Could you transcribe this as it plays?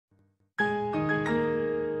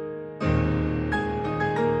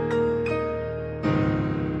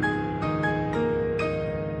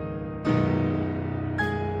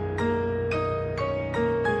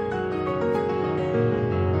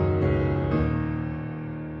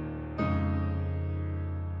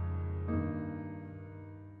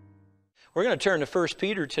We're going to turn to 1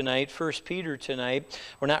 Peter tonight. 1 Peter tonight.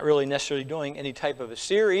 We're not really necessarily doing any type of a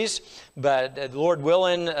series, but Lord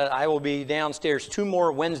willing, I will be downstairs 2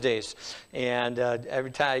 more Wednesdays. And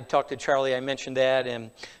every time I talk to Charlie, I mention that. And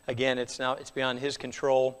again, it's beyond his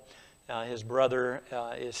control. His brother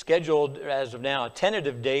is scheduled as of now a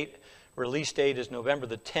tentative date. Release date is November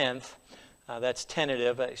the 10th. That's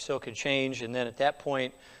tentative. It still could change. And then at that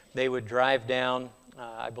point, they would drive down,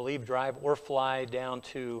 I believe drive or fly down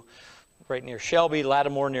to right near Shelby,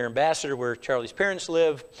 Lattimore, near Ambassador, where Charlie's parents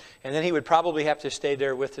live. And then he would probably have to stay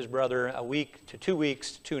there with his brother a week to 2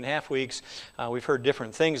 weeks, 2.5 weeks. We've heard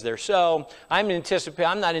different things there. So I'm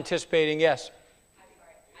not anticipating, yes. I'm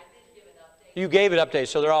sorry, I did give an update. You gave an update,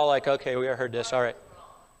 so they're all like, okay, we heard this, all right.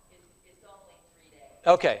 It's only 3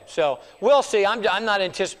 days. Okay, so we'll see. I'm not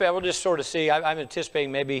anticipating. We'll just sort of see. I'm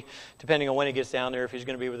anticipating maybe, depending on when he gets down there, if he's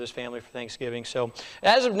going to be with his family for Thanksgiving. So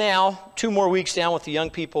as of now, 2 more weeks down with the young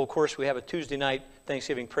people. Of course, we have a Tuesday night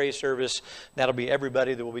Thanksgiving praise service. That'll be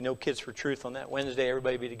everybody. There will be no Kids for Truth on that Wednesday.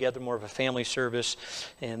 Everybody will be together, more of a family service.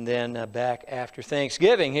 And then back after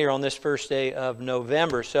Thanksgiving here on this first day of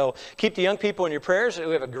November. So keep the young people in your prayers.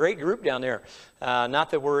 We have a great group down there.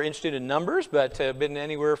 Not that we're interested in numbers, but been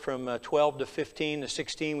anywhere from 12 to 15 to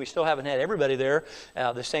 16. We still haven't had everybody there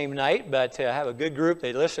the same night, but have a good group.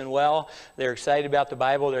 They listen well. They're excited about the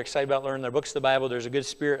Bible. They're excited about learning their books of the Bible. There's a good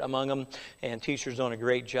spirit among them, and teachers doing a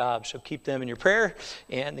great job. So keep them in your prayer,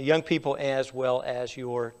 and the young people as well as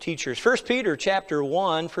your teachers. 1 Peter chapter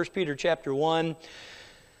 1. 1 Peter chapter 1.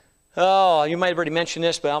 Oh, you might have already mentioned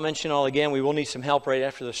this, but I'll mention it all again. We will need some help right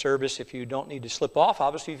after the service if you don't need to slip off.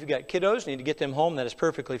 Obviously, if you've got kiddos, need to get them home. That is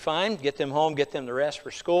perfectly fine. Get them home, get them to rest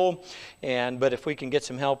for school. But if we can get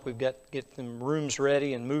some help, we've got to get them rooms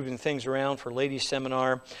ready and moving things around for ladies'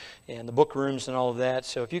 seminar and the book rooms and all of that.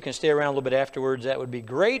 So if you can stay around a little bit afterwards, that would be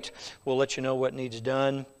great. We'll let you know what needs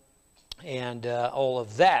done and all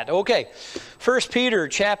of that. Okay, 1 Peter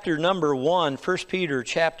chapter number 1. 1 Peter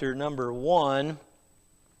chapter number 1.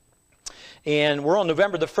 And we're on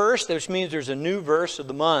November the 1st, which means there's a new verse of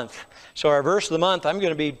the month. So our verse of the month, I'm going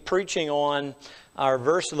to be preaching on our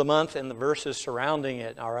verse of the month and the verses surrounding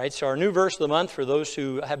it. All right, so our new verse of the month, for those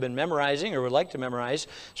who have been memorizing or would like to memorize,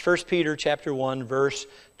 is 1 Peter chapter 1, verse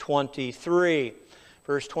 23.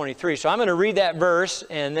 Verse 23. So I'm going to read that verse,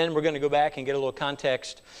 and then we're going to go back and get a little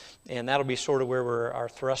context, and that'll be sort of where our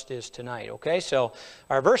thrust is tonight. Okay, so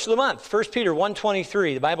our verse of the month, 1 Peter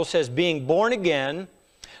 1:23. The Bible says, being born again,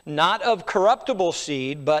 not of corruptible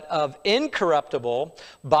seed, but of incorruptible,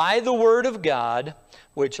 by the word of God,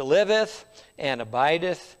 which liveth and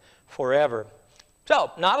abideth forever. So,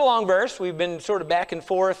 not a long verse. We've been sort of back and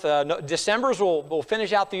forth. December's we'll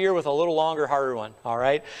finish out the year with a little longer, harder one, all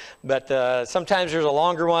right? But sometimes there's a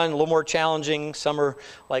longer one, a little more challenging. Some are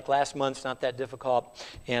like last month's, not that difficult.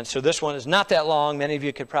 And so this one is not that long. Many of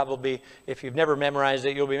you could probably, if you've never memorized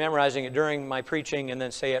it, you'll be memorizing it during my preaching and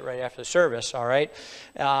then say it right after the service, all right?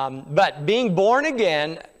 But being born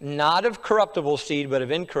again, not of corruptible seed, but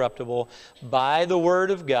of incorruptible, by the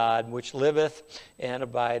word of God, which liveth and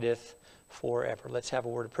abideth forever. Let's have a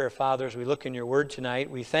word of prayer. Father, as we look in your word tonight,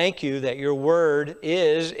 we thank you that your word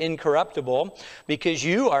is incorruptible because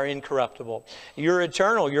you are incorruptible. You're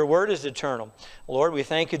eternal. Your word is eternal. Lord, we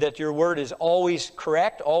thank you that your word is always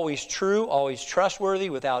correct, always true, always trustworthy,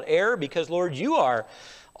 without error, because, Lord, you are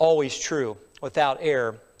always true, without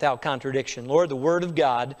error, without contradiction. Lord, the word of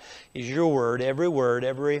God is your word,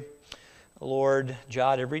 every, Lord,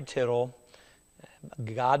 jot, every tittle,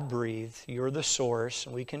 God breathed. You're the source,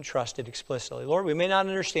 and we can trust it explicitly. Lord, we may not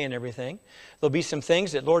understand everything. There'll be some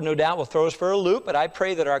things that, Lord, no doubt will throw us for a loop, but I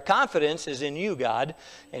pray that our confidence is in you, God,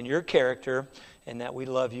 and your character, and that we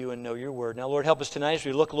love you and know your word. Now, Lord, help us tonight as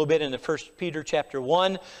we look a little bit into 1 Peter chapter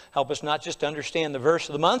 1. Help us not just to understand the verse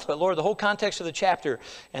of the month, but, Lord, the whole context of the chapter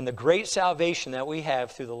and the great salvation that we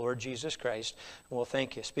have through the Lord Jesus Christ. And we'll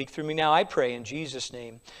thank you. Speak through me now, I pray, in Jesus'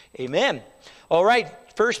 name. Amen. All right,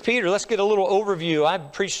 1 Peter, let's get a little overview.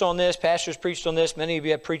 I've preached on this, pastors preached on this, many of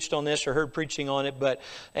you have preached on this or heard preaching on it, but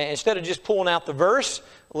instead of just pulling out the verse,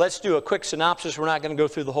 let's do a quick synopsis. We're not going to go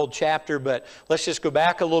through the whole chapter, but let's just go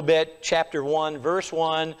back a little bit. Chapter 1, verse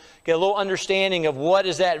 1, get a little understanding of what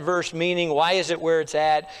is that verse meaning, why is it where it's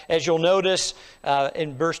at. As you'll notice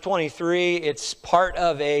in verse 23, it's part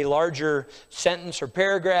of a larger sentence or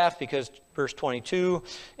paragraph because verse 22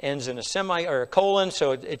 ends in a semi or a colon,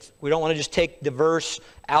 so we don't want to just take the verse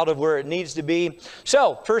out of where it needs to be.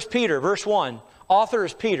 So, 1 Peter, verse 1, author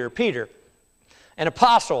is Peter, an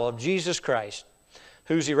apostle of Jesus Christ.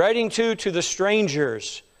 Who's he writing to? To the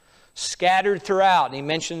strangers scattered throughout. And he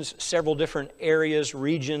mentions several different areas,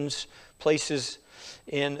 regions, places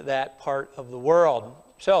in that part of the world.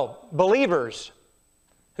 So, believers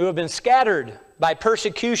who have been scattered by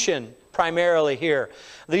persecution, primarily here.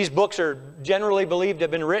 These books are generally believed to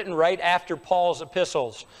have been written right after Paul's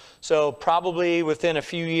epistles. So probably within a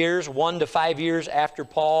few years, 1 to 5 years after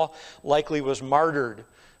Paul likely was martyred.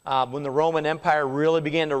 When the Roman Empire really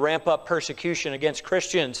began to ramp up persecution against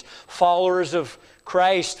Christians, followers of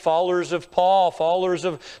Christ, followers of Paul,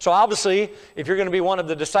 So obviously, if you're going to be one of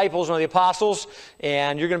the disciples, one of the apostles,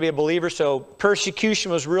 and you're going to be a believer, so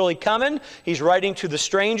persecution was really coming. He's writing to the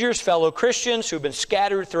strangers, fellow Christians who've been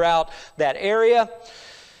scattered throughout that area.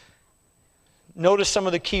 Notice some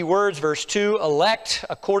of the key words. Verse 2, elect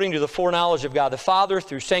according to the foreknowledge of God the Father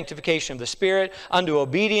through sanctification of the Spirit unto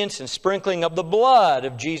obedience and sprinkling of the blood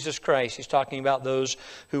of Jesus Christ. He's talking about those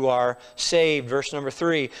who are saved. Verse number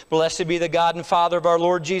 3, blessed be the God and Father of our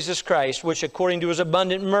Lord Jesus Christ, which according to his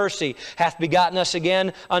abundant mercy hath begotten us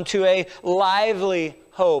again unto a lively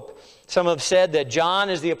hope. Some have said that John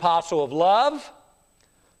is the apostle of love,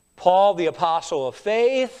 Paul the apostle of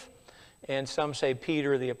faith, and some say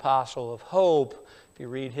Peter, the apostle of hope, if you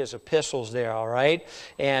read his epistles there, all right?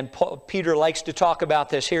 And Peter likes to talk about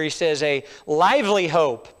this. Here he says a lively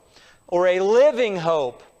hope or a living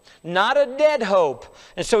hope, not a dead hope.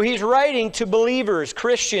 And so he's writing to believers,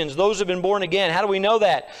 Christians, those who have been born again. How do we know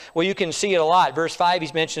that? Well, you can see it a lot. Verse 5,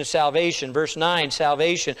 he's mentioned salvation. Verse 9,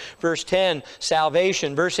 salvation. Verse 10,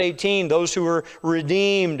 salvation. Verse 18, those who were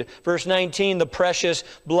redeemed. Verse 19, the precious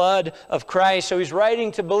blood of Christ. So he's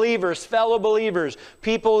writing to believers, fellow believers,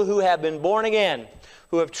 people who have been born again,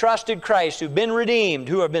 who have trusted Christ, who've been redeemed,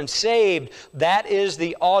 who have been saved. That is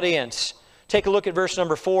the audience. Take a look at verse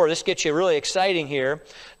number 4. This gets you really exciting here.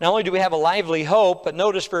 Not only do we have a lively hope, but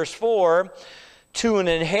notice verse 4, to an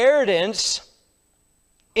inheritance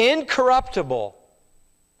incorruptible,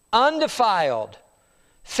 undefiled,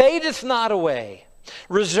 fadeth not away,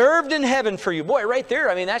 reserved in heaven for you. Boy, right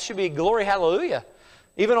there, I mean, that should be glory, hallelujah.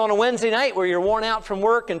 Even on a Wednesday night where you're worn out from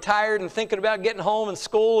work and tired and thinking about getting home and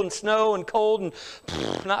school and snow and cold and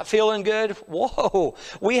not feeling good. Whoa,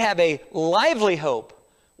 we have a lively hope.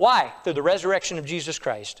 Why? Through the resurrection of Jesus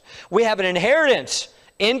Christ. We have an inheritance,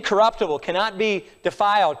 incorruptible, cannot be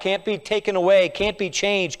defiled, can't be taken away, can't be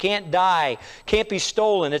changed, can't die, can't be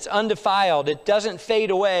stolen. It's undefiled. It doesn't fade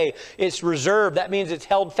away. It's reserved. That means it's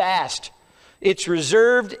held fast. It's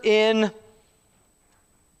reserved in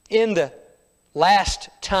the last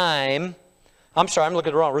time. I'm sorry, I'm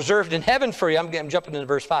looking at it wrong. Reserved in heaven for you. I'm jumping into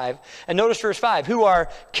verse 5. And notice verse 5. Who are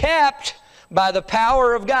kept by the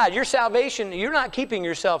power of God. Your salvation, you're not keeping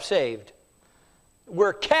yourself saved.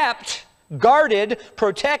 We're kept, guarded,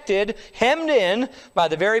 protected, hemmed in by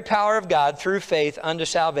the very power of God through faith unto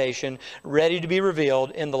salvation, ready to be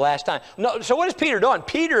revealed in the last time. No, so what is Peter doing?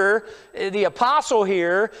 Peter, the apostle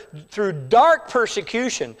here, through dark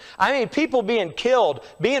persecution, I mean, people being killed,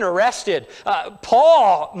 being arrested,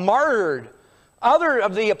 Paul martyred, other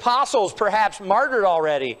of the apostles perhaps martyred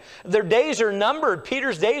already. Their days are numbered.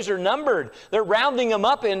 Peter's days are numbered. They're rounding them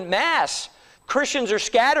up in mass. Christians are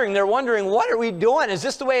scattering. They're wondering, what are we doing? Is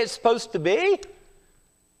this the way it's supposed to be?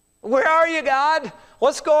 Where are you, God?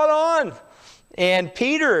 What's going on? And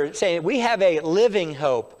Peter saying, we have a living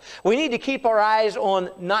hope. We need to keep our eyes on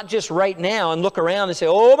not just right now and look around and say,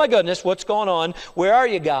 oh my goodness, what's going on? Where are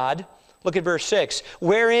you, God? Look at verse 6.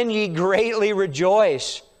 Wherein ye greatly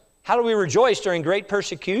rejoice. How do we rejoice during great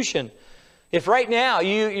persecution? If right now,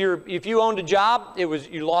 if you owned a job,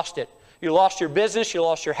 you lost it. You lost your business, you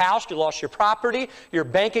lost your house, you lost your property, your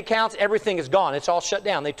bank accounts, everything is gone. It's all shut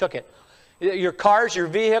down. They took it. Your cars, your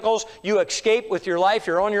vehicles, you escape with your life.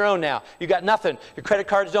 You're on your own now. You got nothing. Your credit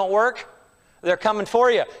cards don't work. They're coming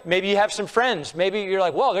for you. Maybe you have some friends. Maybe you're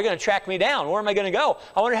like, whoa, they're going to track me down. Where am I going to go?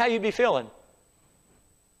 I wonder how you'd be feeling.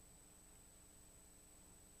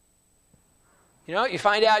 You know, you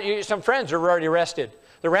find out some friends are already arrested.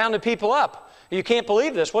 They're rounding people up. You can't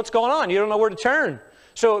believe this. What's going on? You don't know where to turn.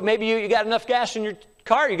 So maybe you got enough gas in your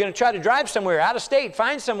car. You're going to try to drive somewhere, out of state,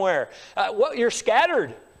 find somewhere. You're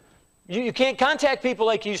scattered. You can't contact people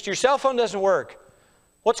like you used to. Your cell phone doesn't work.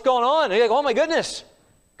 What's going on? And you're like, oh my goodness.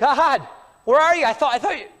 God, where are you? I thought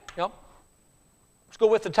you know. Let's go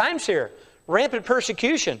with the times here. Rampant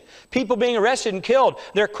persecution. People being arrested and killed.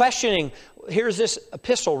 They're questioning. Here's this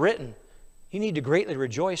epistle written. You need to greatly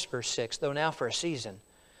rejoice, verse 6, though now for a season.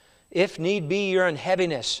 If need be, you're in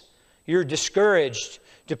heaviness. You're discouraged,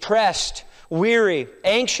 depressed, weary,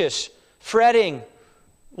 anxious, fretting,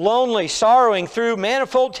 lonely, sorrowing through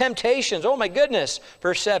manifold temptations. Oh my goodness.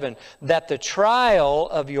 Verse 7, that the trial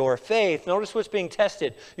of your faith, notice what's being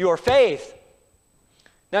tested. Your faith.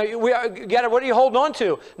 Now, what are you holding on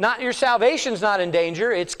to? Not your salvation's not in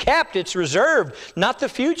danger. It's kept. It's reserved. Not the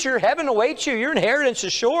future. Heaven awaits you. Your inheritance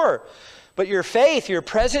is sure. But your faith, your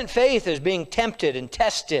present faith, is being tempted and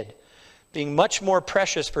tested, being much more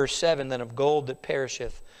precious, verse 7, than of gold that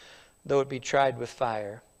perisheth, though it be tried with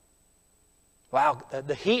fire. Wow,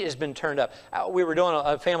 the heat has been turned up. We were doing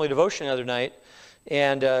a family devotion the other night,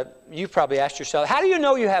 and you've probably asked yourself, how do you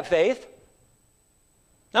know you have faith?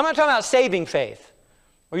 Now, I'm not talking about saving faith.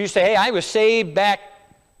 Where you say, hey, I was saved back,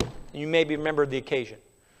 and you maybe remember the occasion.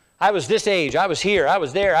 I was this age, I was here, I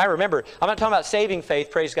was there, I remember. I'm not talking about saving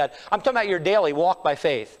faith, praise God. I'm talking about your daily walk by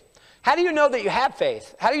faith. How do you know that you have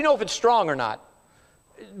faith? How do you know if it's strong or not?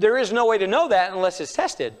 There is no way to know that unless it's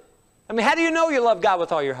tested. I mean, how do you know you love God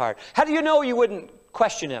with all your heart? How do you know you wouldn't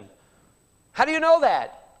question Him? How do you know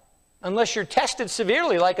that? Unless you're tested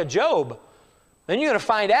severely like a Job. Then you're going to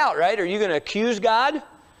find out, right? Are you going to accuse God?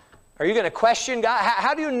 Are you going to question God?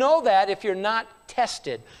 How do you know that if you're not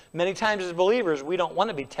tested? Many times as believers, we don't want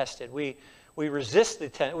to be tested. We resist the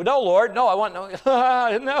test. No, Lord, no, I want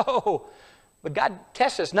no. No. But God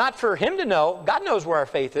tests us, not for Him to know. God knows where our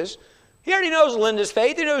faith is. He already knows Linda's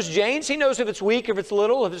faith. He knows Jane's. He knows if it's weak, if it's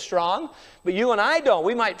little, if it's strong. But you and I don't.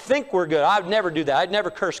 We might think we're good. I'd never do that. I'd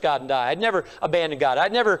never curse God and die. I'd never abandon God.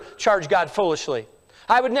 I'd never charge God foolishly.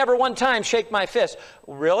 I would never one time shake my fist.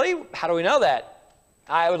 Really? How do we know that?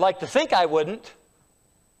 I would like to think I wouldn't.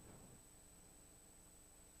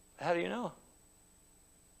 How do you know?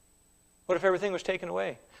 What if everything was taken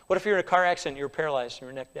away? What if you're in a car accident and you're paralyzed and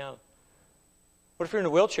your neck down? What if you're in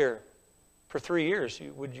a wheelchair for 3 years?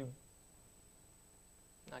 Would you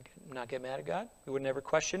not get mad at God? You would never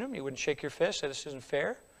question Him? You wouldn't shake your fist, say this isn't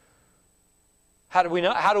fair? How do we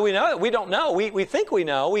know? How do we know? We don't know. We think we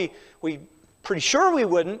know. We pretty sure we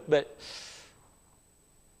wouldn't, but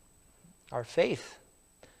our faith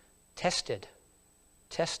tested.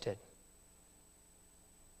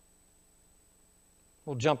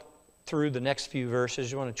 We'll jump through the next few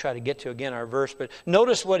verses. You want to try to get to, again, our verse. But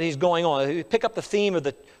notice what he's going on. Pick up the theme of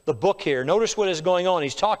the book here. Notice what is going on.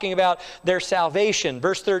 He's talking about their salvation.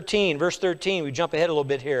 Verse 13. We jump ahead a little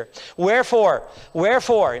bit here. Wherefore,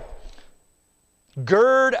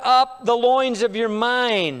 gird up the loins of your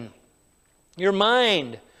mind.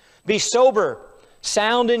 Be sober,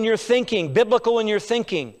 sound in your thinking, biblical in your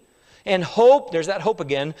thinking. And hope, there's that hope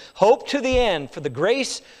again, hope to the end for the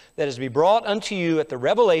grace that is to be brought unto you at the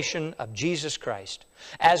revelation of Jesus Christ.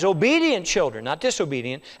 As obedient children, not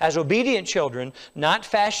disobedient, as obedient children, not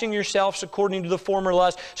fashioning yourselves according to the former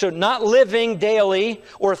lust. So not living daily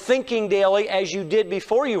or thinking daily as you did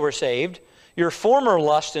before you were saved. Your former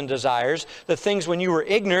lust and desires, the things when you were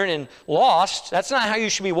ignorant and lost, that's not how you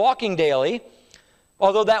should be walking daily.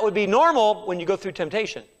 Although that would be normal when you go through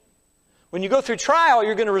temptation. When you go through trial,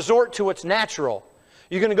 you're going to resort to what's natural.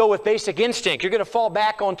 You're going to go with basic instinct. You're going to fall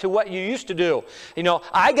back onto what you used to do. You know,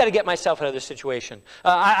 I got to get myself out of this situation.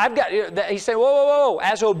 He's saying, whoa.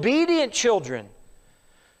 As obedient children,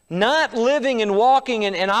 not living and walking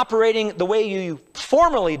and operating the way you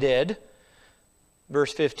formerly did.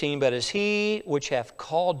 Verse 15, but as He which hath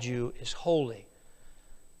called you is holy,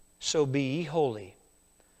 so be ye holy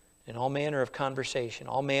in all manner of conversation,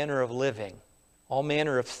 all manner of living, all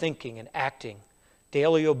manner of thinking and acting,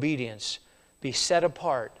 daily obedience, be set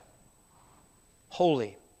apart,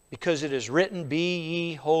 holy, because it is written, be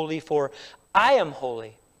ye holy, for I am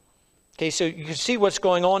holy. Okay, so you can see what's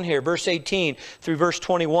going on here. Verse 18 through verse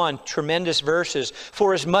 21, tremendous verses.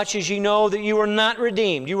 For as much as ye know that you were not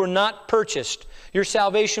redeemed, you were not purchased. Your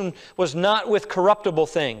salvation was not with corruptible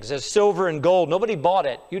things, as silver and gold. Nobody bought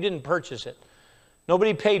it. You didn't purchase it.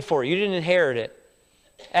 Nobody paid for it. You didn't inherit it.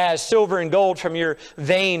 As silver and gold from your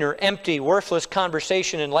vain or empty, worthless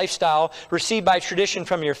conversation and lifestyle received by tradition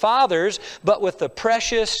from your fathers, but with the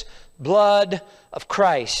precious blood of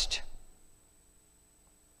Christ,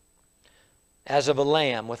 as of a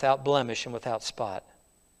lamb without blemish and without spot,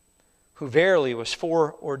 who verily was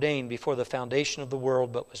foreordained before the foundation of the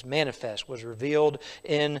world, but was manifest, was revealed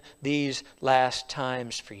in these last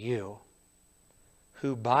times for you,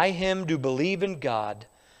 who by Him do believe in God,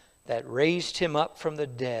 that raised Him up from the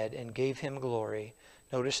dead and gave Him glory.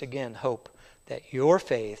 Notice again, hope, that your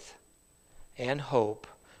faith and hope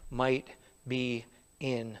might be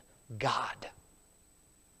in God.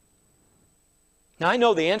 Now, I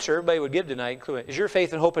know the answer everybody would give tonight, including, is your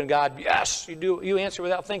faith and hope in God? Yes, you do. You answer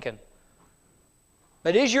without thinking.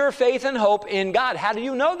 But is your faith and hope in God? How do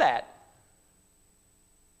you know that?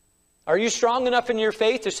 Are you strong enough in your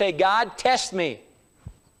faith to say, God, test me?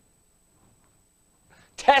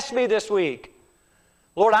 Test me this week.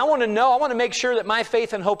 Lord, I want to know, I want to make sure that my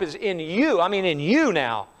faith and hope is in you. I mean, in you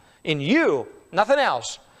now. In you. Nothing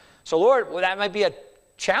else. So Lord, well, that might be a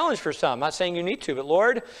challenge for some. I'm not saying you need to, but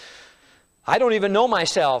Lord, I don't even know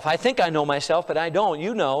myself. I think I know myself, but I don't.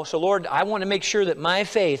 You know. So Lord, I want to make sure that my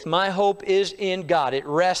faith, my hope is in God. It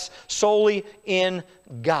rests solely in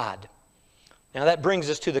God. Now that brings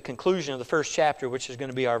us to the conclusion of the first chapter, which is going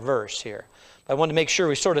to be our verse here. I want to make sure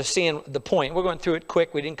we sort of see the point. We're going through it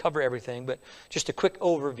quick. We didn't cover everything, but just a quick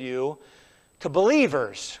overview. To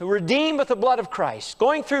believers who are redeemed with the blood of Christ,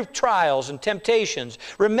 going through trials and temptations,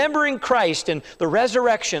 remembering Christ and the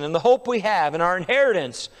resurrection and the hope we have and our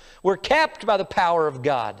inheritance, we're kept by the power of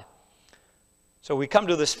God. So we come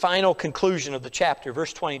to this final conclusion of the chapter,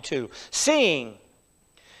 verse 22. Seeing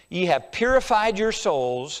ye have purified your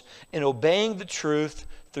souls in obeying the truth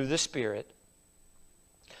through the Spirit,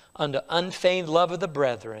 unto unfeigned love of the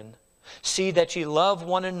brethren, see that ye love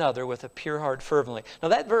one another with a pure heart fervently. Now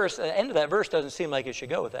that verse, the end of that verse doesn't seem like it should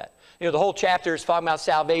go with that. You know, the whole chapter is talking about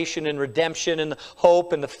salvation and redemption and the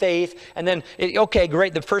hope and the faith. And then, okay,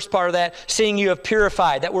 great, the first part of that, seeing you have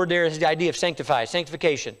purified. That word there is the idea of sanctified,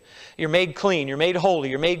 sanctification. You're made clean, you're made holy,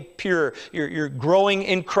 you're made pure. You're growing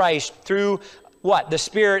in Christ through what? The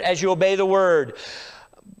Spirit as you obey the Word.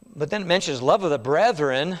 But then it mentions love of the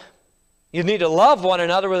brethren. You need to love one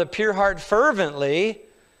another with a pure heart fervently.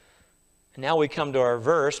 And now we come to our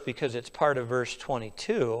verse because it's part of verse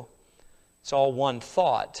 22. It's all one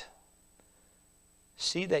thought.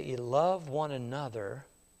 See that ye love one another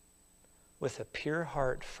with a pure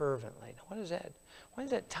heart fervently. Now, what is that? Why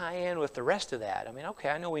does that tie in with the rest of that? I mean, okay,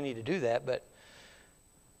 I know we need to do that, but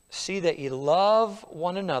see that ye love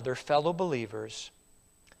one another, fellow believers,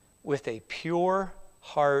 with a pure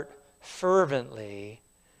heart fervently,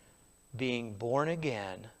 being born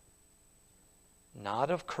again,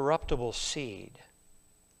 not of corruptible seed,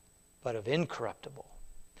 but of incorruptible,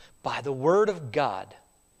 by the word of God,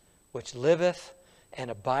 which liveth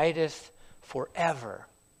and abideth forever.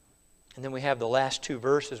 And then we have the last two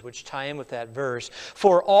verses which tie in with that verse.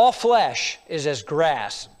 For all flesh is as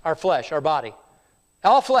grass, our flesh, our body.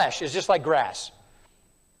 All flesh is just like grass,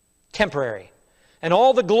 temporary. And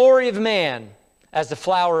all the glory of man as the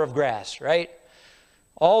flower of grass, right?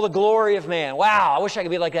 All the glory of man. Wow, I wish I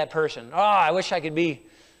could be like that person. Oh, I wish I could be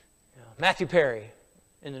Matthew Perry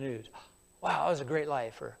in the news. Wow, that was a great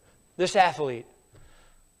life. Or this athlete.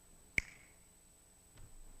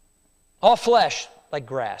 All flesh like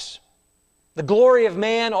grass. The glory of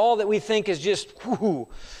man, all that we think is just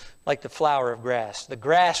like the flower of grass. The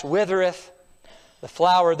grass withereth, the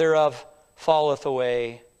flower thereof falleth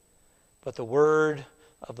away, but the word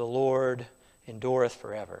of the Lord endureth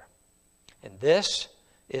forever. And this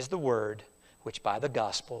is the word which by the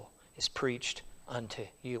gospel is preached unto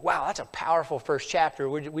you. Wow, that's a powerful first chapter.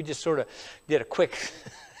 We just sort of did a quick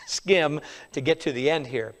skim to get to the end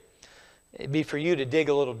here. It'd be for you to dig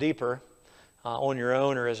a little deeper on your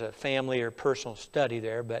own or as a family or personal study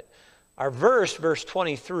there. But our verse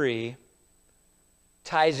 23,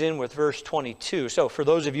 ties in with verse 22. So for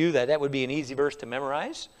those of you that would be an easy verse to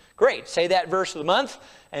memorize, great. Say that verse of the month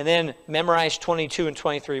and then memorize 22 and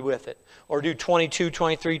 23 with it. Or do 22,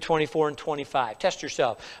 23, 24, and 25. Test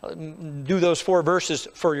yourself. Do those 4 verses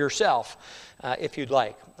for yourself if you'd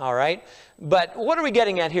like. All right? But what are we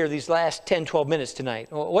getting at here these last 10, 12 minutes tonight?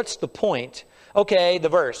 What's the point? Okay, the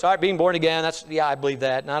verse. All right, being born again, I believe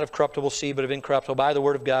that. Not of corruptible seed, but of incorruptible, by the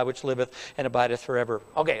word of God, which liveth and abideth forever.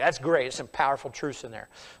 Okay, that's great. There's some powerful truths in there.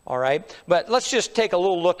 All right? But let's just take a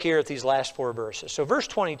little look here at these last 4 verses. So verse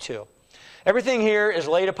 22. Everything here is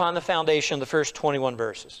laid upon the foundation of the first 21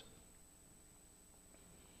 verses.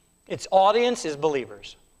 Its audience is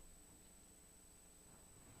believers.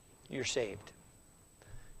 You're saved.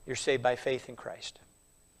 You're saved by faith in Christ.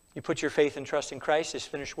 You put your faith and trust in Christ, His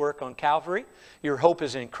finished work on Calvary. Your hope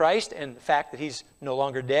is in Christ and the fact that He's no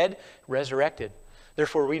longer dead, resurrected.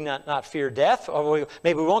 Therefore, we not fear death. Or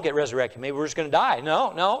maybe we won't get resurrected. Maybe we're just going to die.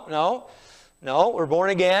 No. We're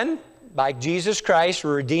born again by Jesus Christ.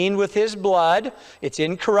 We're redeemed with His blood. It's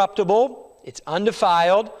incorruptible. It's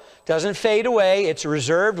undefiled. Doesn't fade away. It's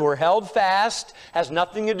reserved. We're held fast. Has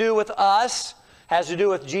nothing to do with us. Has to do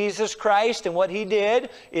with Jesus Christ and what He did.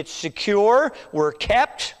 It's secure. We're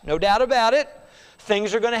kept. No doubt about it.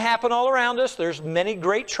 Things are going to happen all around us. There's many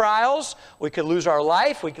great trials. We could lose our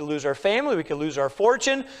life. We could lose our family. We could lose our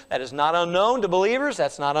fortune. That is not unknown to believers.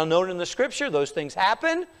 That's not unknown in the Scripture. Those things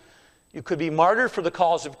happen. You could be martyred for the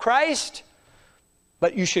cause of Christ.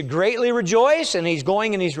 But you should greatly rejoice, and He's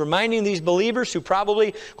going and He's reminding these believers who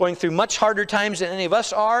probably going through much harder times than any of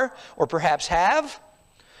us are, or perhaps have.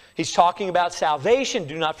 He's talking about salvation.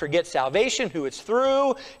 Do not forget salvation, who it's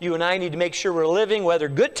through. You and I need to make sure we're living, whether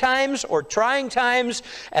good times or trying times,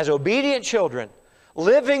 as obedient children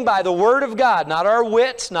Living by the Word of God, not our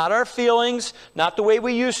wits, not our feelings, not the way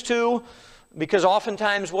we used to. Because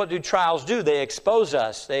oftentimes what do trials do? They expose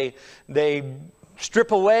us. They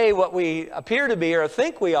strip away what we appear to be or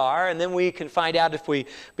think we are, and then we can find out if we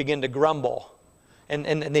begin to grumble.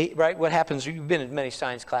 Right? What happens? You've been in many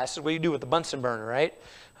science classes. What do you do with the Bunsen burner, right?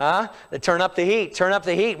 Huh? They turn up the heat. Turn up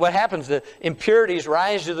the heat. What happens? The impurities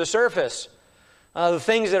rise to the surface. The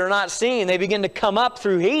things that are not seen, they begin to come up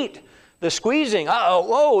through heat. The squeezing. Uh-oh,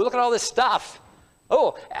 whoa, look at all this stuff.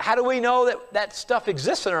 Oh, how do we know that that stuff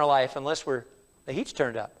exists in our life unless the heat's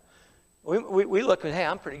turned up? We look and, hey,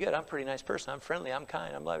 I'm pretty good. I'm a pretty nice person. I'm friendly. I'm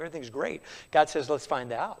kind. I'm loving. Everything's great. God says, let's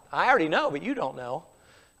find out. I already know, but you don't know.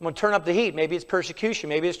 I'm going to turn up the heat. Maybe it's persecution.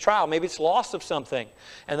 Maybe it's trial. Maybe it's loss of something.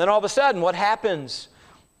 And then all of a sudden, what happens?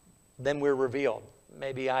 Then we're revealed.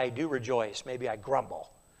 Maybe I do rejoice. Maybe I grumble.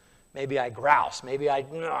 Maybe I grouse. Maybe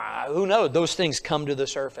who knows? Those things come to the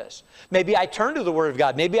surface. Maybe I turn to the Word of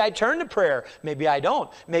God. Maybe I turn to prayer. Maybe I don't.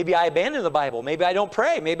 Maybe I abandon the Bible. Maybe I don't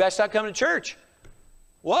pray. Maybe I stop coming to church.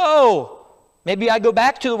 Whoa! Maybe I go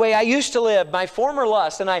back to the way I used to live, my former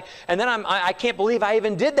lust, and then I can't believe I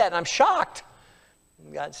even did that, and I'm shocked.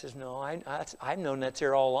 And God says, no, I've known that's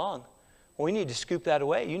there all along. We need to scoop that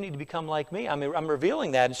away. You need to become like me. I'm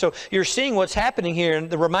revealing that. And so you're seeing what's happening here. And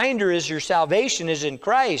the reminder is your salvation is in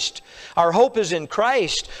Christ. Our hope is in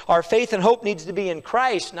Christ. Our faith and hope needs to be in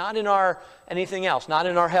Christ, not in anything else, not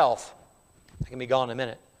in our health. I can be gone in a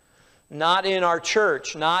minute. Not in our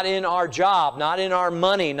church, not in our job, not in our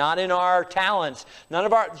money, not in our talents.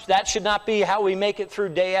 That should not be how we make it through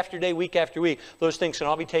day after day, week after week. Those things can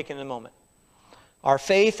all be taken in a moment. Our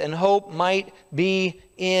faith and hope might be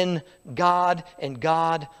in God and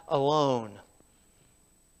God alone.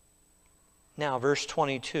 Now, verse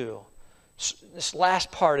 22. This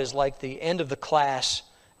last part is like the end of the class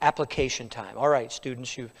application time. All right,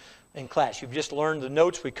 students, in class, you've just learned the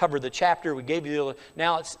notes. We covered the chapter. We gave you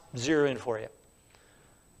now it's zero in for you.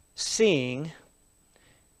 Seeing,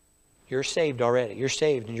 you're saved already. You're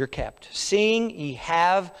saved and you're kept. Seeing ye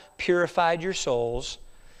have purified your souls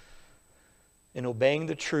in obeying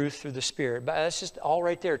the truth through the Spirit. But that's just all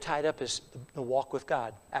right there tied up is the walk with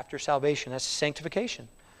God after salvation. That's sanctification.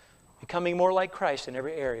 Becoming more like Christ in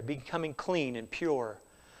every area. Becoming clean and pure.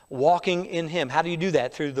 Walking in Him. How do you do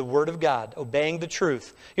that? Through the Word of God. Obeying the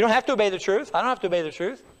truth. You don't have to obey the truth. I don't have to obey the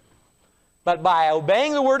truth. But by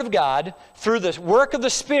obeying the Word of God, through the work of the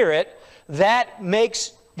Spirit, that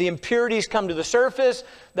makes the impurities come to the surface,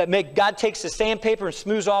 God takes the sandpaper and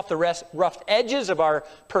smooths off the rough edges of our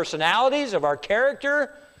personalities, of our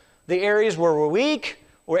character, the areas where we're weak,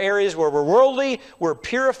 or areas where we're worldly. We're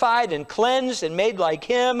purified and cleansed and made like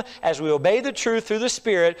Him as we obey the truth through the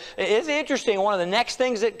Spirit. It's interesting, one of the next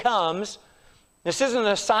things that comes, this isn't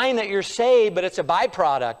a sign that you're saved, but it's a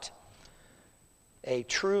byproduct, a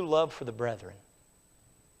true love for the brethren.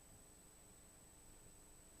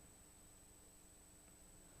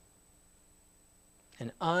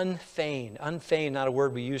 An unfeigned, not a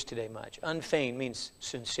word we use today much. Unfeigned means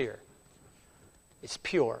sincere. It's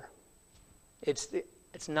pure. It's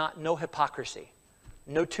no hypocrisy.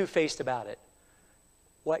 No two-faced about it.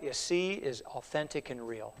 What you see is authentic and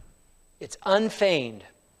real. It's unfeigned.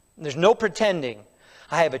 There's no pretending.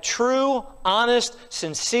 I have a true, honest,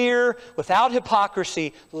 sincere, without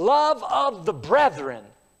hypocrisy, love of the brethren.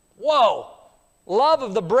 Whoa! Love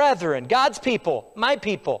of the brethren. God's people, my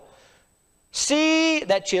people. See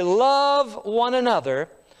that you love one another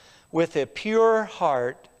with a pure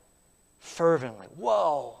heart fervently.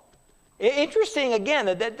 Whoa. Interesting, again,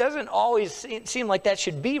 that doesn't always seem like that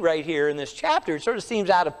should be right here in this chapter. It sort of seems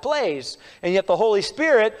out of place, and yet the Holy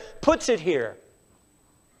Spirit puts it here.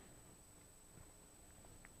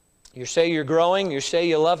 You say you're growing. You say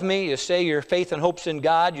you love me. You say your faith and hope's in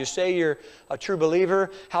God. You say you're a true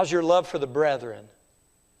believer. How's your love for the brethren?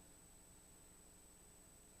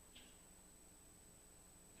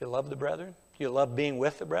 You love the brethren? Do you love being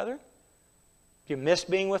with the brethren? Do you miss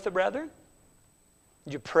being with the brethren?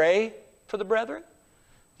 Do you pray for the brethren?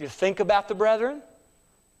 Do you think about the brethren?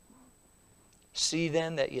 See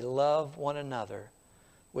then that you love one another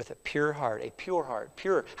with a pure heart. A pure heart.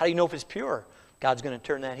 Pure. How do you know if it's pure? God's going to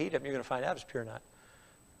turn that heat up and you're going to find out if it's pure or not.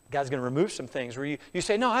 God's going to remove some things where you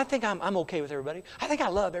say, no, I think I'm okay with everybody. I think I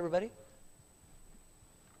love everybody.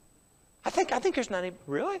 I think there's not any,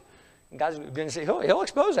 really? And God's going to say, He'll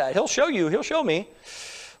expose that. He'll show you. He'll show me.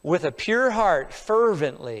 With a pure heart,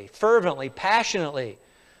 fervently, passionately.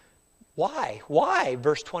 Why? Why?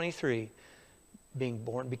 Verse 23. Being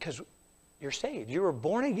born, because you're saved. You were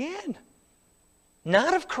born again.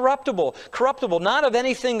 Not of corruptible, not of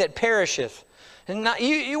anything that perisheth, And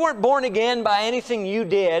you weren't born again by anything you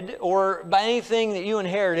did or by anything that you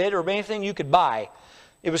inherited or by anything you could buy.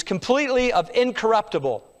 It was completely of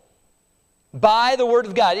incorruptible by the Word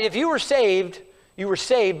of God. If you were saved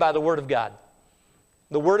by the Word of God.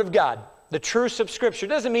 The Word of God. The truths of Scripture.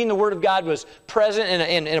 Doesn't mean the Word of God was present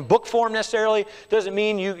in a book form necessarily. Doesn't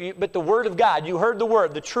mean but the Word of God. You heard the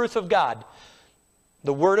Word, the truth of God.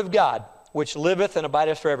 The Word of God, which liveth and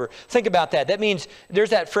abideth forever. Think about that. That means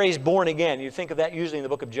there's that phrase, born again. You think of that usually in the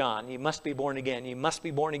book of John. You must be born again. You must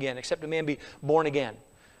be born again. Except a man be born again.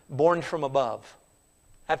 Born from above.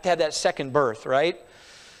 Have to have that second birth, right?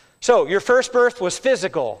 So, your first birth was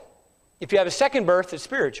physical. If you have a second birth, it's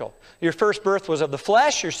spiritual. Your first birth was of the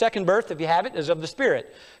flesh. Your second birth, if you have it, is of the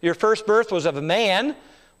Spirit. Your first birth was of a man,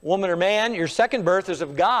 woman or man. Your second birth is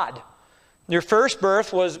of God. Your first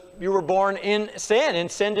birth was you were born in sin. In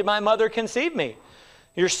sin did my mother conceive me.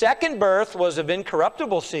 Your second birth was of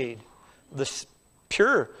incorruptible seed. The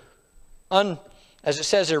pure, as it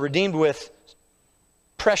says there, redeemed with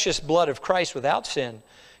precious blood of Christ without sin.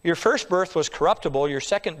 Your first birth was corruptible. Your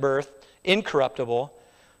second birth, incorruptible.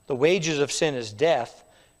 The wages of sin is death.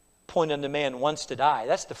 Point unto man once to die.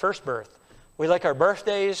 That's the first birth. We like our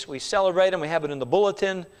birthdays. We celebrate them. We have it in the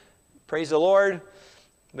bulletin. Praise the Lord.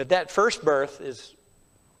 But that first birth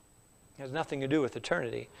has nothing to do with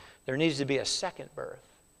eternity. There needs to be a second birth.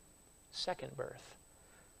 Second birth.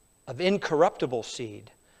 Of incorruptible seed.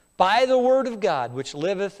 By the Word of God, which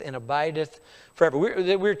liveth and abideth forever.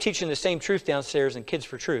 We're teaching the same truth downstairs in Kids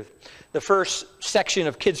for Truth. The first section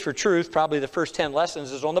of Kids for Truth, probably the first 10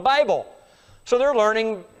 lessons, is on the Bible. So they're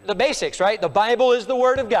learning the basics, right? The Bible is the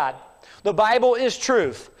Word of God. The Bible is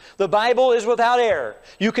truth. The Bible is without error.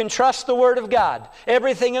 You can trust the Word of God.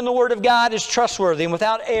 Everything in the Word of God is trustworthy and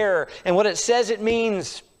without error. And what it says it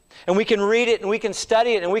means. And we can read it and we can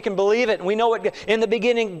study it and we can believe it. And we know what in the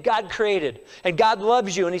beginning God created. And God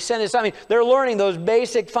loves you and He sent His Son. I mean, they're learning those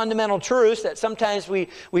basic fundamental truths that sometimes we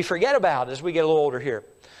forget about as we get a little older here.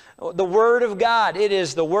 The Word of God. It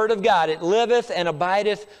is the Word of God. It liveth and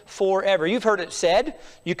abideth forever. You've heard it said.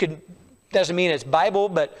 Doesn't mean it's Bible,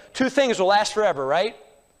 but two things will last forever, right?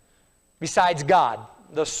 Besides God.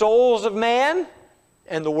 The souls of man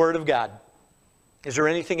and the Word of God. Is there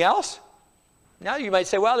anything else? Now you might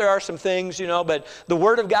say, well, there are some things, but the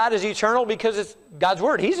Word of God is eternal because it's God's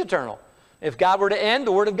Word. He's eternal. If God were to end,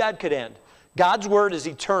 the Word of God could end. God's Word is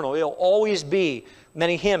eternal. It'll always be.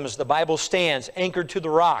 Many hymns, the Bible stands anchored to the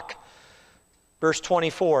rock. Verse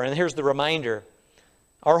 24, and here's the reminder.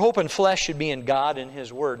 Our hope and flesh should be in God and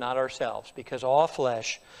His Word, not ourselves, because all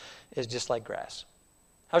flesh is just like grass.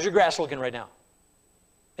 How's your grass looking right now?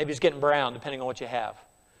 Maybe it's getting brown, depending on what you have.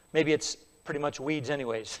 Maybe it's pretty much weeds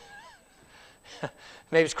anyways.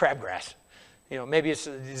 Maybe it's crabgrass. Maybe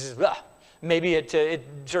maybe it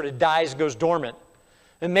sort of dies, goes dormant.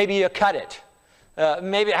 And maybe you cut it.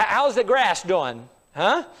 Maybe, how's the grass doing?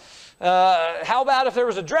 Huh? How about if there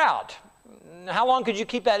was a drought? How long could you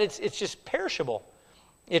keep that? It's just perishable.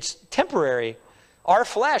 It's temporary. Our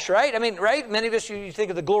flesh, right? I mean, right? Many of us, you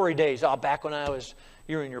think of the glory days. Oh, back when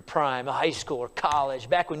you were in your prime, high school or college,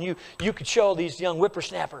 back when you could show these young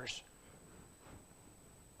whippersnappers.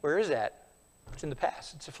 Where is that? It's in the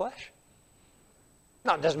past. It's the flesh.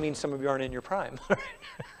 Now, it doesn't mean some of you aren't in your prime.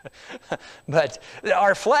 But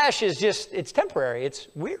our flesh is it's temporary. It's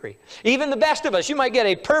weary. Even the best of us, you might get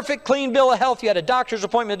a perfect, clean bill of health. You had a doctor's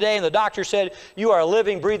appointment today, and the doctor said, you are a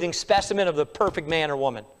living, breathing specimen of the perfect man or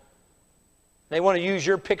woman. They want to use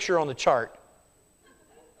your picture on the chart.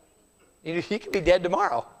 You could be dead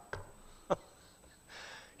tomorrow. You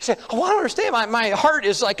say, oh, I don't understand. My heart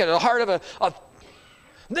is like the heart of a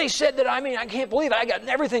They said that, I can't believe it.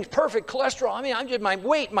 Everything's perfect. Cholesterol. I'm just my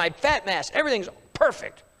weight, my fat mass, everything's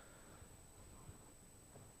perfect.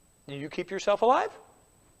 Do you keep yourself alive?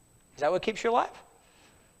 Is that what keeps you alive?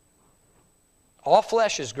 All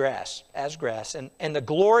flesh is grass, and the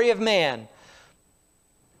glory of man.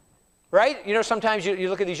 Right? Sometimes you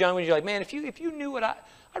look at these young ones, you're like, man, if you knew what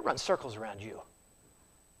I'd run circles around you.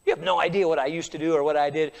 You have no idea what I used to do or what I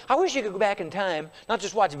did. I wish you could go back in time, not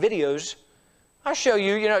just watch videos. I'll show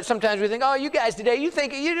you, sometimes we think, oh, you guys today, you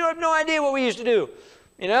have no idea what we used to do.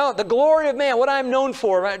 The glory of man, what I'm known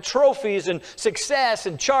for, right? Trophies and success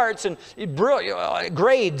and charts and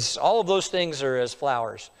grades, all of those things are as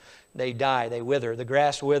flowers. They die, they wither. The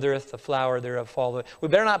grass withereth, the flower thereof falleth. We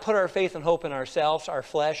better not put our faith and hope in ourselves, our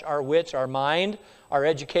flesh, our wits, our mind, our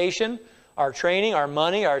education, our training, our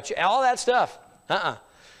money, all that stuff.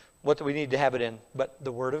 What do we need to have it in? But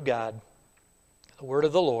the Word of God, the Word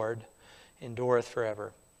of the Lord, endureth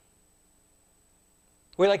forever.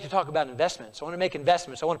 We like to talk about investments. I want to make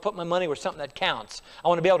investments. I want to put my money where something that counts. I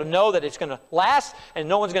want to be able to know that it's going to last and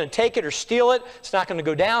no one's going to take it or steal it. It's not going to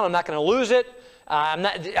go down. I'm not going to lose it.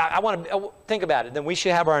 I want to think about it. Then we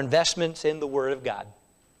should have our investments in the Word of God.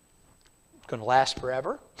 It's going to last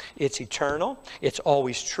forever. It's eternal. It's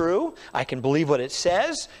always true. I can believe what it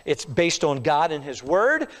says. It's based on God and His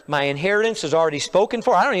Word. My inheritance is already spoken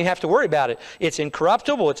for. I don't even have to worry about it. It's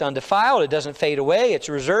incorruptible. It's undefiled. It doesn't fade away. It's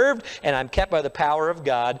reserved. And I'm kept by the power of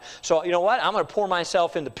God. So you know what? I'm going to pour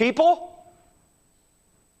myself into people.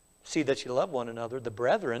 See that you love one another, the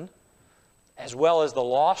brethren, as well as the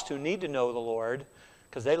lost who need to know the Lord,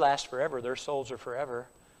 because they last forever. Their souls are forever.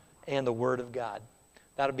 And the Word of God.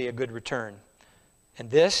 That'll be a good return. And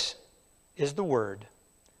this is the word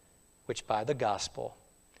which by the gospel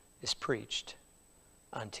is preached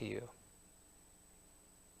unto you.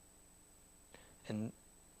 And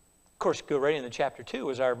of course, go right into chapter 2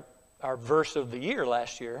 was our verse of the year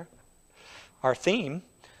last year. Our theme.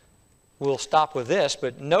 We'll stop with this,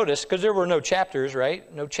 but notice, because there were no chapters,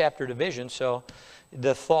 right? No chapter division, so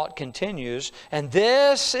the thought continues. And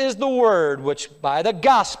this is the word which by the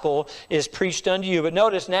gospel is preached unto you. But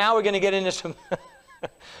notice now we're going to get into some...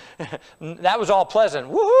 That was all pleasant.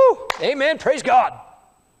 Woohoo! Amen. Praise God.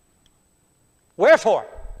 Wherefore,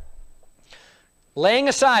 laying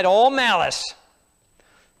aside all malice.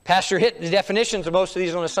 Pastor hit the definitions of most of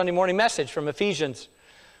these on a Sunday morning message from Ephesians.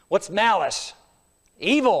 What's malice?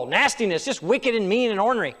 Evil, nastiness, just wicked and mean and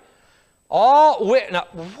ornery. Now,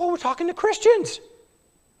 we're talking to Christians.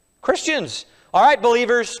 Christians. All right,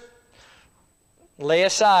 believers. Lay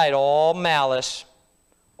aside all malice,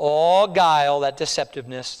 all guile, that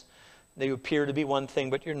deceptiveness. They appear to be one thing,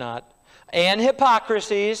 but you're not. And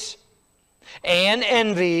hypocrisies, and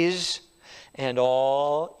envies, and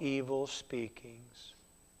all evil speakings.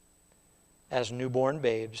 As newborn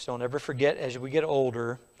babes. Don't ever forget, as we get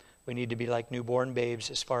older, we need to be like newborn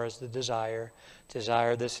babes as far as the desire.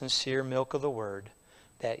 Desire the sincere milk of the word,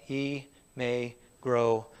 that ye may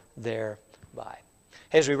grow thereby.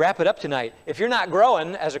 As we wrap it up tonight, if you're not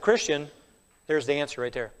growing as a Christian, there's the answer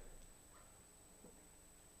right there.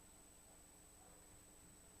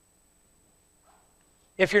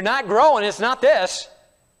 If you're not growing, it's not this.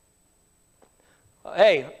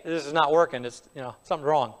 Hey, this is not working. It's, something's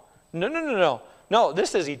wrong. No. No,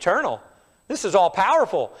 this is eternal. This is all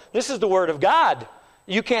powerful. This is the Word of God.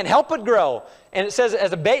 You can't help but grow. And it says,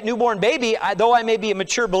 as a newborn baby, though I may be a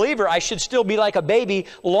mature believer, I should still be like a baby,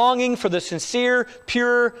 longing for the sincere,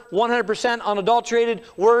 pure, 100% unadulterated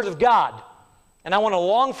Word of God. And I want to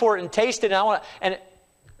long for it and taste it. And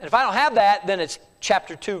if I don't have that, then it's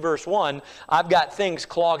chapter 2, verse 1. I've got things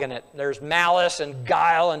clogging it. There's malice and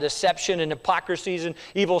guile and deception and hypocrisies and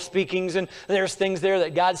evil speakings. And there's things there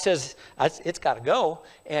that God says, it's got to go.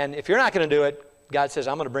 And if you're not going to do it, God says,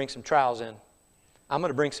 I'm going to bring some trials in. I'm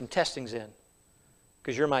going to bring some testings in.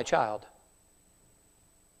 Because you're my child.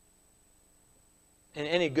 And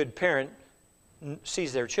any good parent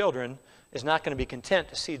sees their children is not going to be content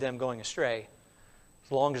to see them going astray.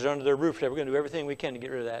 As long as they're under their roof, we're going to do everything we can to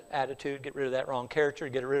get rid of that attitude, get rid of that wrong character,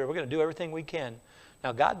 we're going to do everything we can.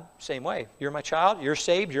 Now, God, same way. You're my child. You're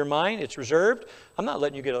saved. You're mine. It's reserved. I'm not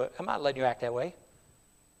letting you act that way.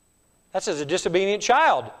 That's as a disobedient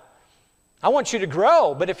child. I want you to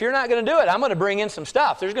grow, but if you're not going to do it, I'm going to bring in some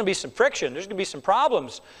stuff. There's going to be some friction. There's going to be some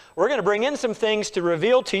problems. We're going to bring in some things to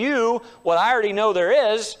reveal to you what I already know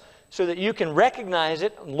there is so that you can recognize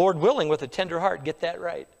it, Lord willing, with a tender heart, get that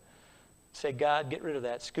right. Say, God, get rid of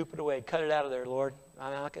that. Scoop it away. Cut it out of there, Lord.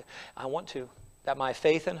 I want to. That my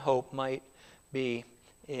faith and hope might be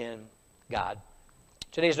in God.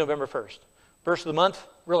 Today's November 1st. Verse of the month,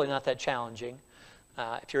 really not that challenging.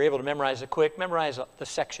 If you're able to memorize it quick, memorize the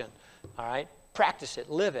section. All right? Practice it.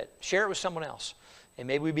 Live it. Share it with someone else. And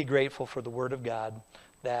may we be grateful for the Word of God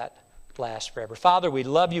that lasts forever. Father, we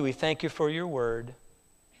love you. We thank you for your Word.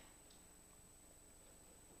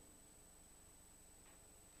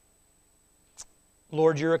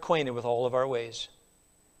 Lord, you're acquainted with all of our ways.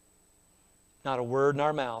 Not a word in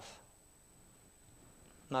our mouth,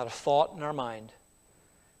 not a thought in our mind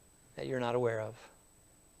that you're not aware of.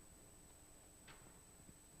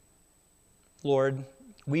 Lord,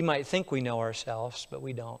 we might think we know ourselves, but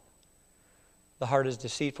we don't. The heart is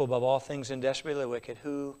deceitful above all things and desperately wicked.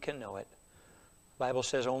 Who can know it? The Bible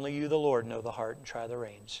says only you, the Lord, know the heart and try the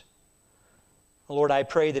reins. Lord, I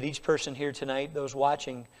pray that each person here tonight, those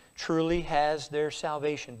watching, truly has their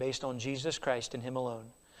salvation based on Jesus Christ and Him alone.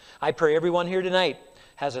 I pray everyone here tonight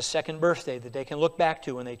has a second birthday that they can look back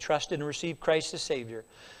to when they trusted and received Christ as Savior.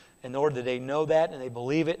 And Lord, that they know that and they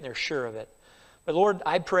believe it and they're sure of it. But Lord,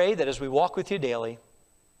 I pray that as we walk with you daily,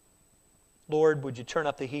 Lord, would you turn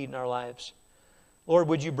up the heat in our lives? Lord,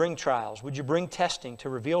 would you bring trials? Would you bring testing to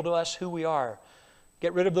reveal to us who we are?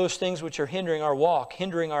 Get rid of those things which are hindering our walk,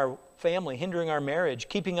 hindering our family, hindering our marriage,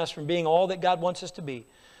 keeping us from being all that God wants us to be.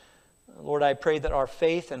 Lord, I pray that our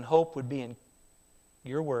faith and hope would be in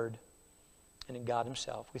your word and in God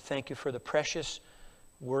himself. We thank you for the precious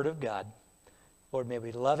word of God. Lord, may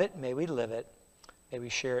we love it, may we live it, may we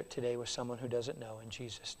share it today with someone who doesn't know. In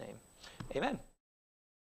Jesus' name, amen.